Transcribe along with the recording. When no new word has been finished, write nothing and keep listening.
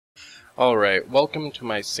Alright, welcome to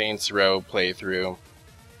my Saints Row playthrough.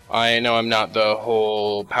 I know I'm not the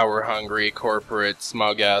whole power-hungry corporate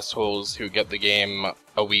smug assholes who get the game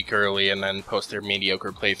a week early and then post their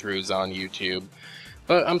mediocre playthroughs on YouTube,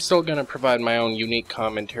 but I'm still gonna provide my own unique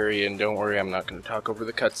commentary, and don't worry, I'm not gonna talk over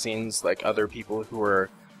the cutscenes like other people who are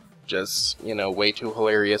just, you know, way too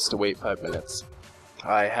hilarious to wait 5 minutes.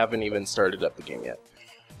 I haven't even started up the game yet.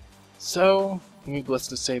 So, needless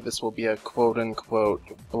to say, this will be a quote-unquote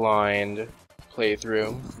blind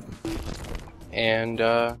playthrough. And,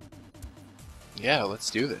 yeah, let's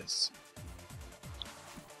do this.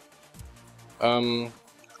 I'm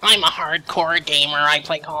a hardcore gamer, I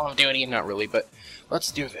play Call of Duty. Not really, but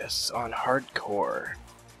let's do this on hardcore.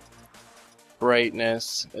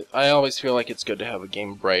 Brightness. I always feel like it's good to have a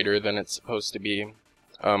game brighter than it's supposed to be,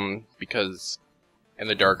 because in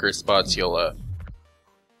the darker spots you'll,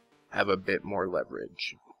 have a bit more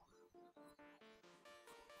leverage.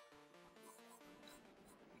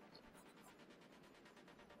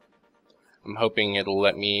 I'm hoping it'll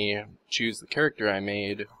let me choose the character I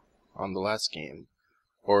made on the last game,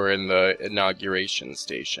 or in the inauguration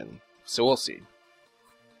station, so we'll see.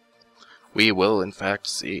 We will in fact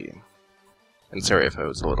see. And sorry if I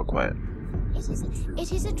was a little quiet.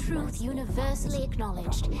 It is a truth universally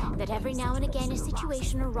acknowledged that every now and again a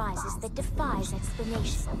situation arises that defies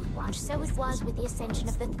explanation, and so it was with the ascension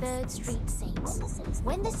of the 3rd Street Saints.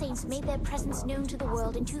 When the Saints made their presence known to the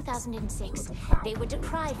world in 2006, they were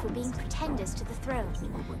decried for being pretenders to the throne.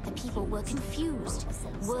 The people were confused.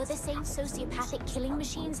 Were the Saints sociopathic killing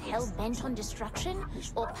machines hell-bent on destruction,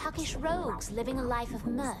 or puckish rogues living a life of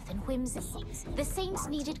mirth and whimsy? The Saints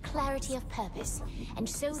needed clarity of purpose, and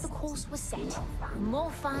so the course was set.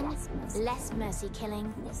 More fun, less mercy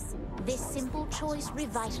killing. This simple choice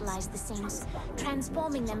revitalized the Saints,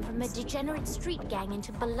 transforming them from a degenerate street gang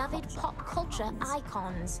into beloved pop culture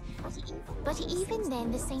icons. But even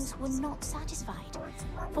then, the Saints were not satisfied.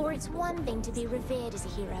 For it's one thing to be revered as a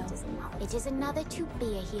hero, it is another to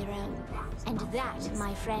be a hero. And that,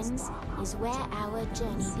 my friends, is where our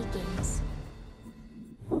journey begins.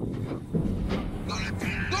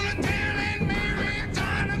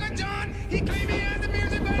 He claimed me as the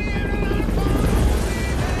music, but he had a lot of fun,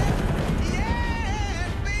 baby. Yeah,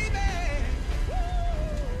 baby.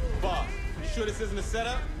 Woo! Boss, you sure this isn't a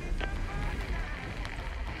setup?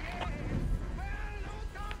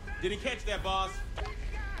 Didn't catch that, boss.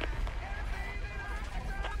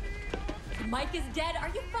 Mike is dead? Are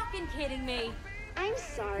you fucking kidding me? I'm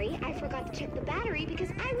sorry, I forgot to check the battery because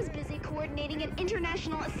I was busy coordinating an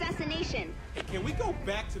international assassination. Hey, can we go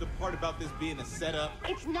back to the part about this being a setup?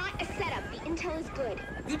 It's not a setup. The intel is good.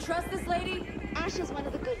 You trust this lady? Asha's one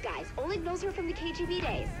of the good guys. Oleg knows her from the KGB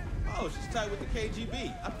days. Oh, she's tight with the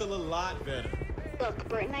KGB. I feel a lot better. Look,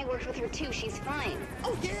 Bert and I worked with her too. She's fine.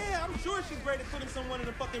 Oh, yeah, I'm sure she's great at putting someone in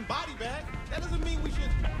a fucking body bag. That doesn't mean we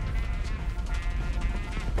should...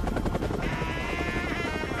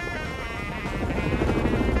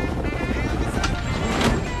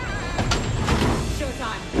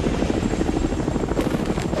 Showtime.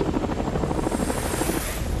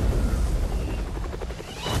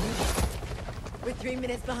 We're 3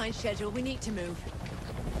 minutes behind schedule. We need to move.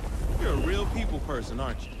 You're a real people person,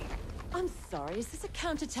 aren't you? I'm sorry, is this a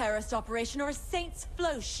counter-terrorist operation or a Saints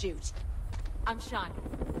flow shoot? I'm Sean.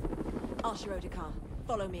 Asha Odekar,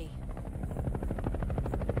 follow me.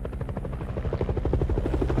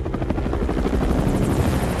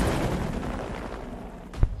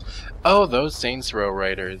 Oh, those Saints Row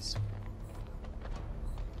writers.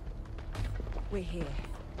 We're here.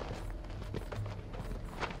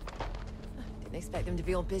 Didn't expect them to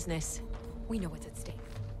be all business. We know what's at stake.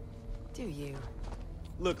 Do you?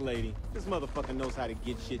 Look, lady, this motherfucker knows how to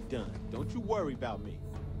get shit done. Don't you worry about me.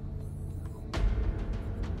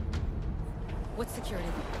 What's security?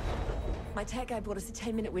 My tech guy bought us a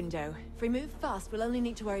 10-minute window. If we move fast, we'll only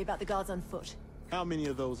need to worry about the guards on foot. How many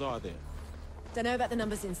of those are there? Don't know about the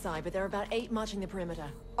numbers inside, but there are about 8 marching the perimeter.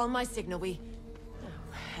 On my signal, we... Oh,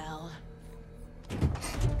 hell.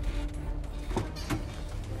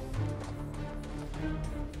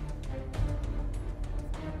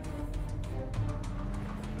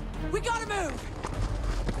 We gotta move!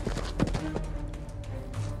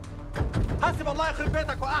 حسب الله يخرب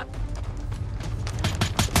بيتك وقعت.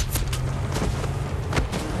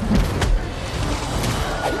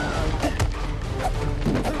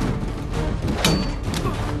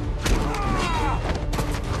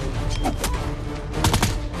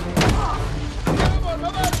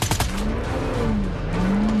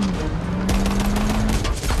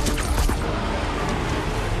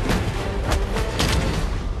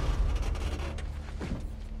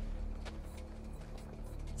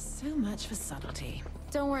 So much for subtlety.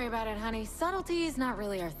 Don't worry about it, honey. Subtlety is not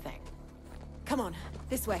really our thing. Come on,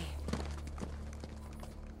 this way.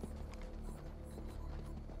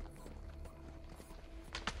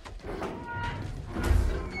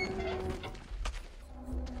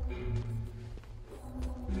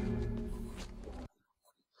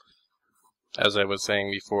 As I was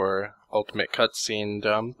saying before, ultimate cutscene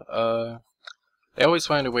dump, they always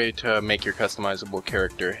find a way to make your customizable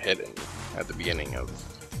character hidden at the beginning of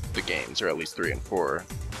the games, or at least 3 and 4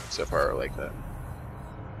 so far are like that.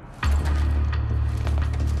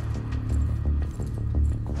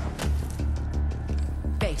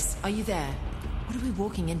 Base, are you there? What are we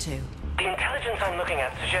walking into? The intelligence I'm looking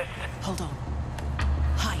at suggests... Hold on.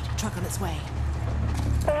 Hide, truck on its way.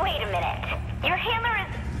 Wait a minute. Your handler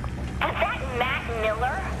is... Was that Matt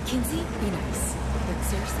Miller? Kinsey, be nice. But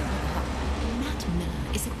seriously, what the hell? Matt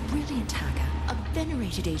Miller is a brilliant hacker, a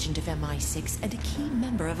venerated agent of MI6, and a key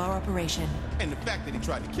member of our operation. And the fact that he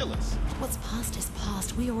tried to kill us. What's past is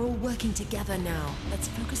past. We are all working together now. Let's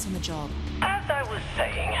focus on the job. As I was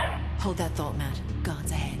saying... Hold that thought, Matt. Guards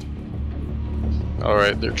ahead.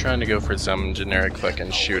 Alright, they're trying to go for some generic fucking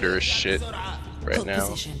shooter shit right Hold now.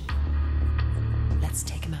 position. Let's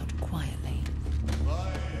take him out quietly.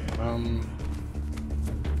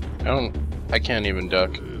 I can't even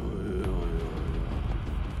duck.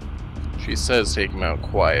 She says take him out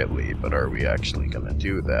quietly, but are we actually gonna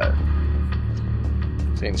do that?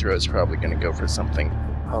 Saints Row is probably gonna go for something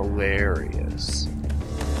hilarious.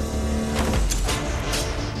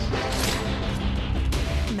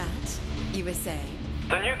 Matt, you were saying?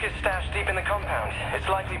 The nuke is stashed deep in the compound. It's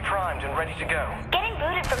likely primed and ready to go. Getting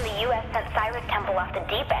booted from the U.S. sent Cyrus Temple off the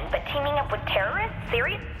deep end, but teaming up with terrorists?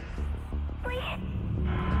 Seriously?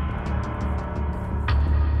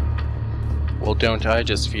 Well, don't I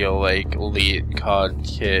just feel like Elite, COD,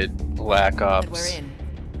 Kid, Black Ops? We're in.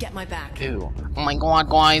 Get my back. Ew. Oh my god,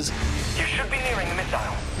 guys! You should be nearing the missile.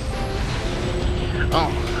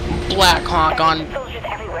 Oh, Black Hawk on Soldiers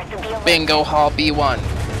everywhere, so be alert. Bingo Hall B1.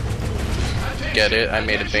 Get it? I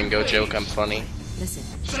made a bingo joke, I'm funny. Listen.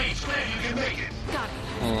 Got it.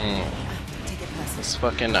 Take it personal. This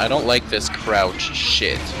fucking, I don't like this crouch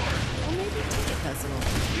shit. Or maybe take it personal.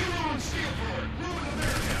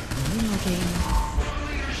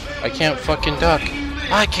 I can't fucking duck.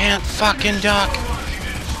 I can't fucking duck.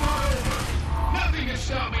 Nothing can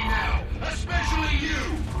stop me now, especially you.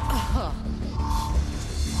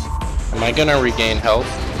 Am I gonna regain health?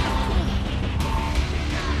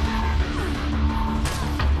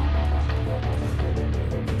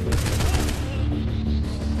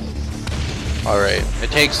 Alright,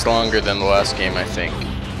 it takes longer than the last game, I think.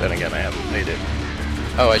 Then again, I haven't played it.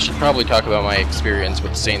 Oh, I should probably talk about my experience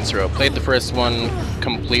with Saints Row. Played the first one,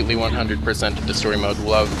 completely 100% of the story mode,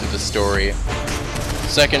 loved the story.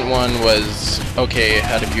 Second one was okay,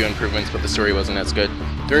 had a few improvements, but the story wasn't as good.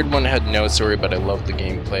 Third one had no story, but I loved the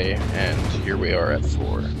gameplay, and here we are at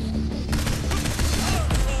 4.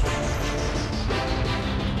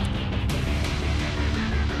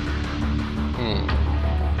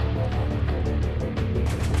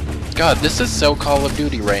 God, this is so Call of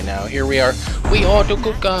Duty right now. Here we are. We are the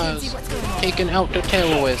good guys, taking out the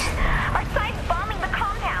terrorists. Our side's bombing the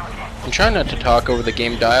compound. I'm trying not to talk over the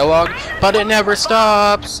game dialogue, but it never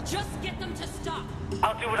stops. Just get them to stop.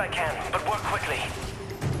 I'll do what I can, but work quickly.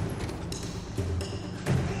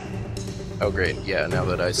 Oh great, yeah, now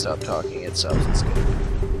that I stopped talking, it stops. It's good.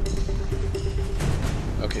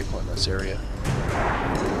 Okay, pointless area.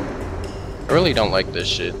 I really don't like this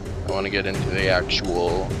shit. I want to get into the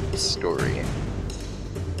actual story.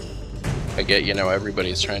 I get, you know,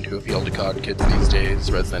 everybody's trying to appeal to COD kids these days.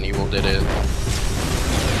 Resident Evil did it.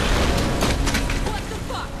 What the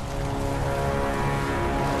fuck?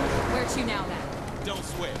 Where to now, then? Don't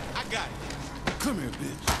sweat. I got it. Come here,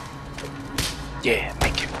 bitch. Yeah,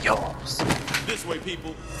 make him yours. This way,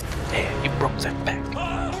 people. Yeah, he broke that back.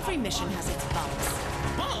 Every mission has its bumps.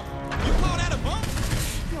 Bump? You call that a bump?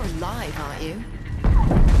 You're alive, aren't you?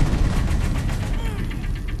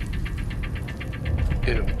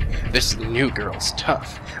 Ew, this new girl's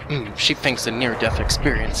tough. She thinks a near-death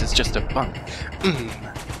experience is just a bump.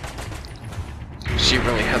 She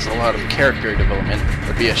really has a lot of character development.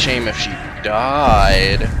 It'd be a shame if she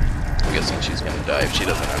died. I'm guessing she's gonna die if she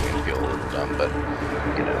doesn't. I'm gonna feel a little dumb, but,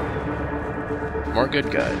 you know. More good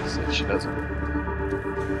guys if she doesn't.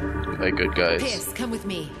 By good guys, Pierce, come with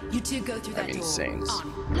me. You two go through I that mean door. saints.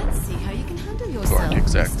 Let's see how you can handle Who yourself. aren't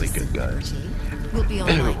exactly good guys. We'll be on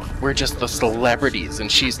Ew, mic. we're just the celebrities,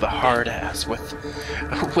 and she's the hard ass with...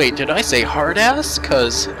 Wait, did I say hard ass?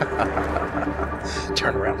 'Cause...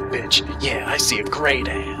 Turn around, bitch. Yeah, I see a great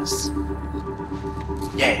ass.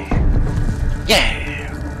 Yeah. Yeah.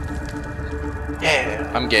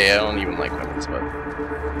 Yeah. I'm gay. I don't even like women's butt.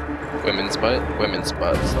 Women's butt? Women's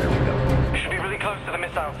butts. There we go. We should be really close to the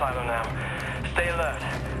missile silo now. Stay alert.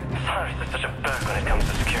 Cyrus is such a berg when it comes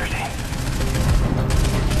to security. No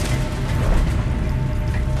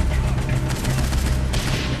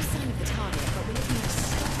sign of the target, but we're looking at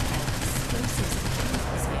explosives and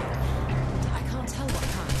chemicals here. I can't tell what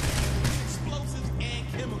kind. Explosives and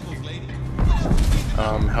chemicals, lady.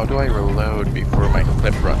 How do I reload before my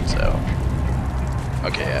clip runs out?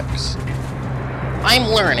 Okay, X. I'm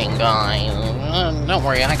learning, guys. Don't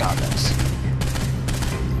worry, I got this.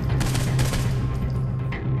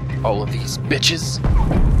 All of these bitches.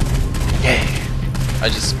 Yay! I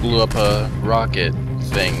just blew up a rocket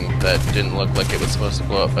thing that didn't look like it was supposed to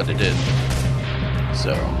blow up, but it did.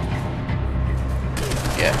 So,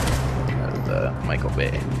 yeah, that's Michael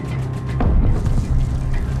Bay.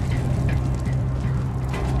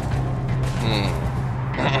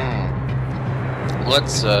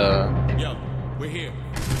 Let's Yo, we're here.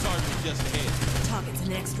 Sergeant's just ahead. Target's in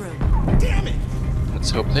the next room. Damn it! let's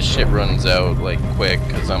hope this shit runs out like quick,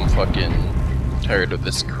 cause I'm fucking tired of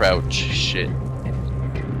this crouch shit.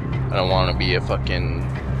 I don't want to be a fucking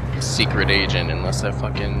secret agent unless I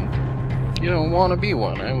fucking, you know, want to be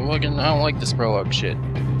one. I don't like this prologue shit.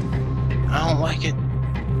 I don't like it.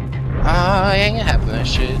 I ain't having that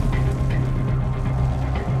shit.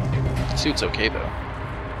 Suit's okay though.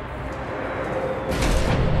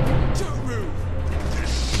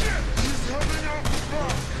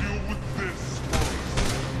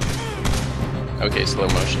 Okay, slow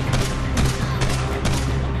motion.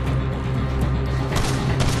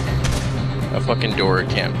 A fucking door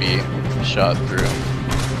can't be shot through.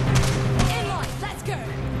 Let's go.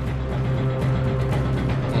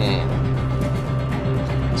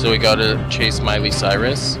 So we gotta chase Miley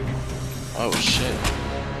Cyrus? Oh shit.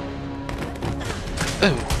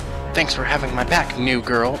 Ooh, thanks for having my back, new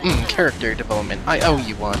girl. Character development. I owe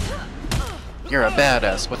you one. You're a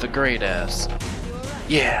badass with a great ass.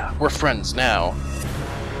 Yeah, we're friends now.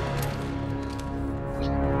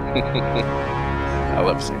 I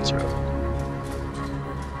love Saints Row.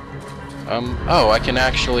 Oh, I can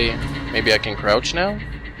actually... Maybe I can crouch now?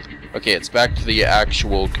 Okay, it's back to the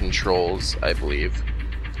actual controls, I believe.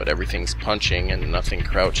 But everything's punching and nothing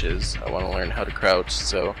crouches. I want to learn how to crouch,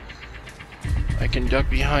 so... I can duck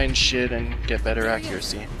behind shit and get better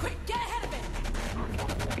accuracy. Quick, get ahead of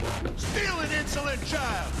it. Steal an insolent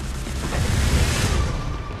child!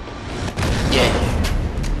 Yeah.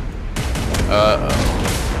 Uh-oh.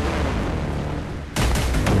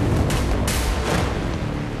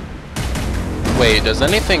 Wait, does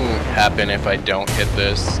anything happen if I don't hit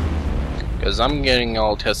this? Because I'm getting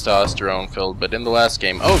all testosterone filled, but in the last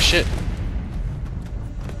game... Oh, shit!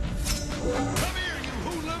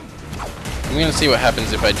 I'm gonna see what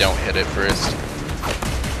happens if I don't hit it first.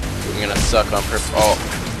 I'm gonna suck on purpose.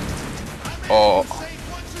 Oh.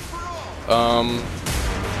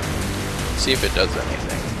 See if it does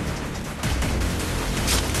anything.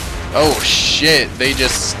 Oh shit, they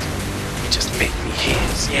just made me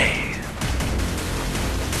his, yeah.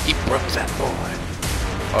 He broke that boy.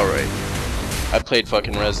 Alright. I played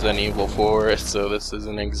fucking Resident Evil 4, so this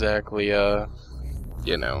isn't exactly,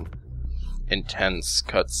 you know, intense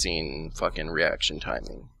cutscene fucking reaction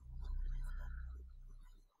timing.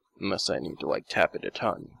 Unless I need to, like, tap it a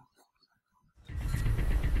ton.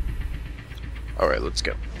 Alright, let's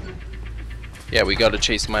go. Yeah, we gotta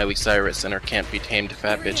chase Miley Cyrus in her Can't Be Tamed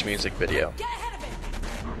Fat Bitch music video.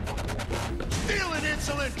 Steal an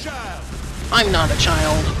insolent child! I'm not a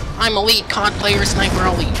child. I'm elite COD player Sniper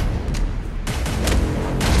Elite.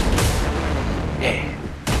 Yeah,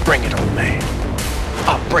 bring it on, man.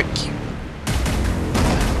 I'll break you.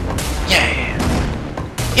 Yeah.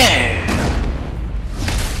 Yeah.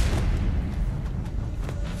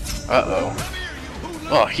 Uh-oh.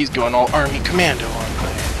 Oh, he's going all Army Commando on my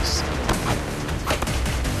ass.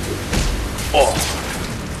 Oh,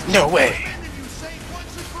 no way.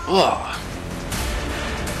 Oh.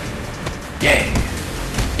 Yeah.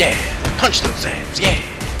 Yeah. Punch those hands. Yeah.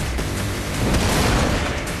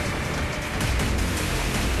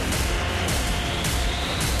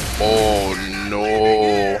 Oh no.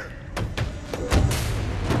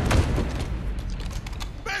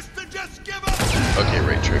 Okay,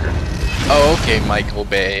 right trigger. Oh, okay, Michael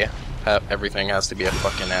Bay. Everything has to be a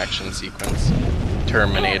fucking action sequence.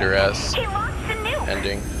 Terminator-esque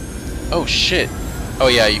ending. Oh shit. Oh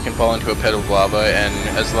yeah, you can fall into a pit of lava, and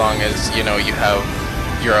as long as, you know, you're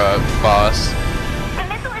a boss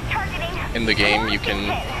in the game, you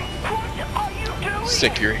can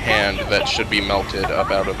stick your hand that should be melted up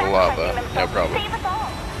out of the lava. No problem.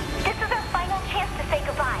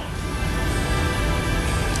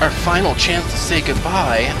 Our final chance to say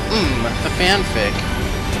goodbye. The fanfic.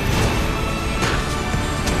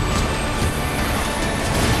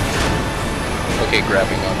 Okay,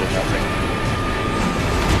 grabbing onto nothing.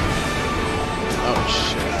 Oh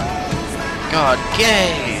shit. God,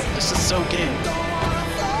 gay! This is so gay.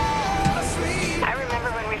 I remember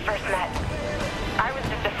when we first met. I was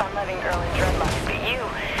just a fun-loving girl in dreadlocks, but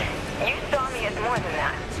you saw me as more than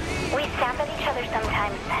that. We snap at each other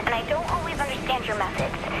sometimes, and I don't always understand your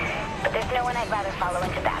methods. But there's no one I'd rather follow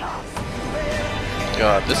into battle.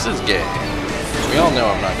 God, this is gay. We all know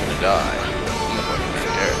I'm not gonna die. I'm the fucking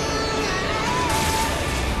don't care.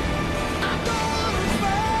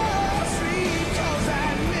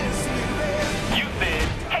 You said,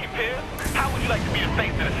 hey, Pierce, how would you like to be the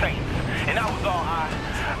face of the Saints? And I was all,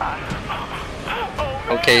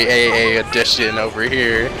 oh, Okay, AA edition over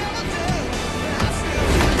here.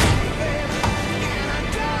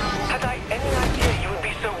 Had I any idea you would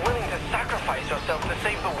be so willing to sacrifice yourself to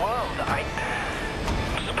save the world, I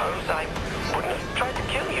suppose I wouldn't have tried to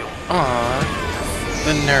kill you. Aww,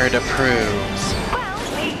 the nerd approves. Well,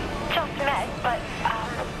 we just met, but,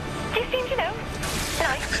 you seem to know.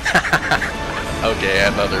 Nice. Okay, I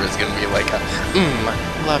thought there was gonna be like a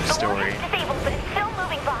love story. The disabled, but it's still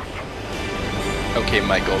moving, boss. Okay,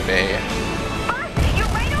 Michael Bay. Boss, you're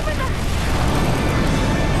right over the...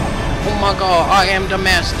 Oh my god, I am the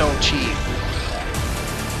Master Chief.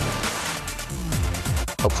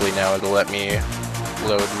 Hopefully now it'll let me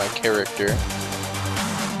load my character.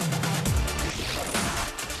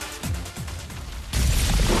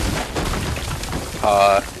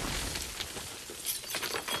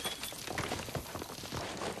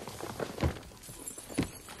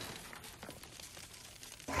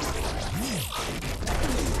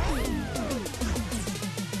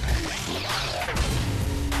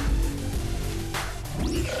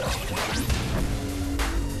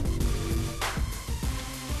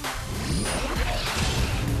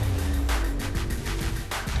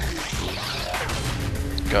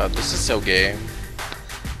 God, this is so gay.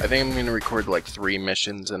 I think I'm gonna record like 3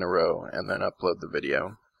 missions in a row and then upload the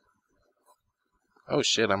video. Oh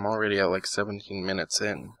shit, I'm already at like 17 minutes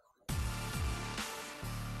in.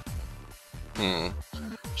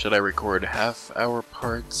 Should I record half-hour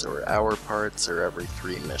parts or hour parts or every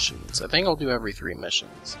 3 missions? I think I'll do every 3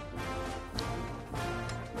 missions.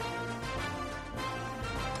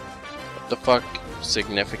 What the fuck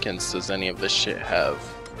significance does any of this shit have?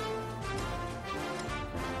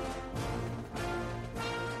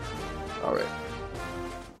 Alright.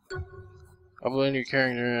 Upload your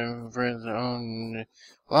character and friends on...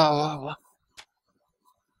 Wow.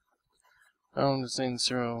 On the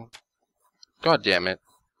Saints Row. God damn it.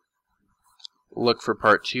 Look for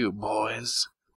part 2, boys.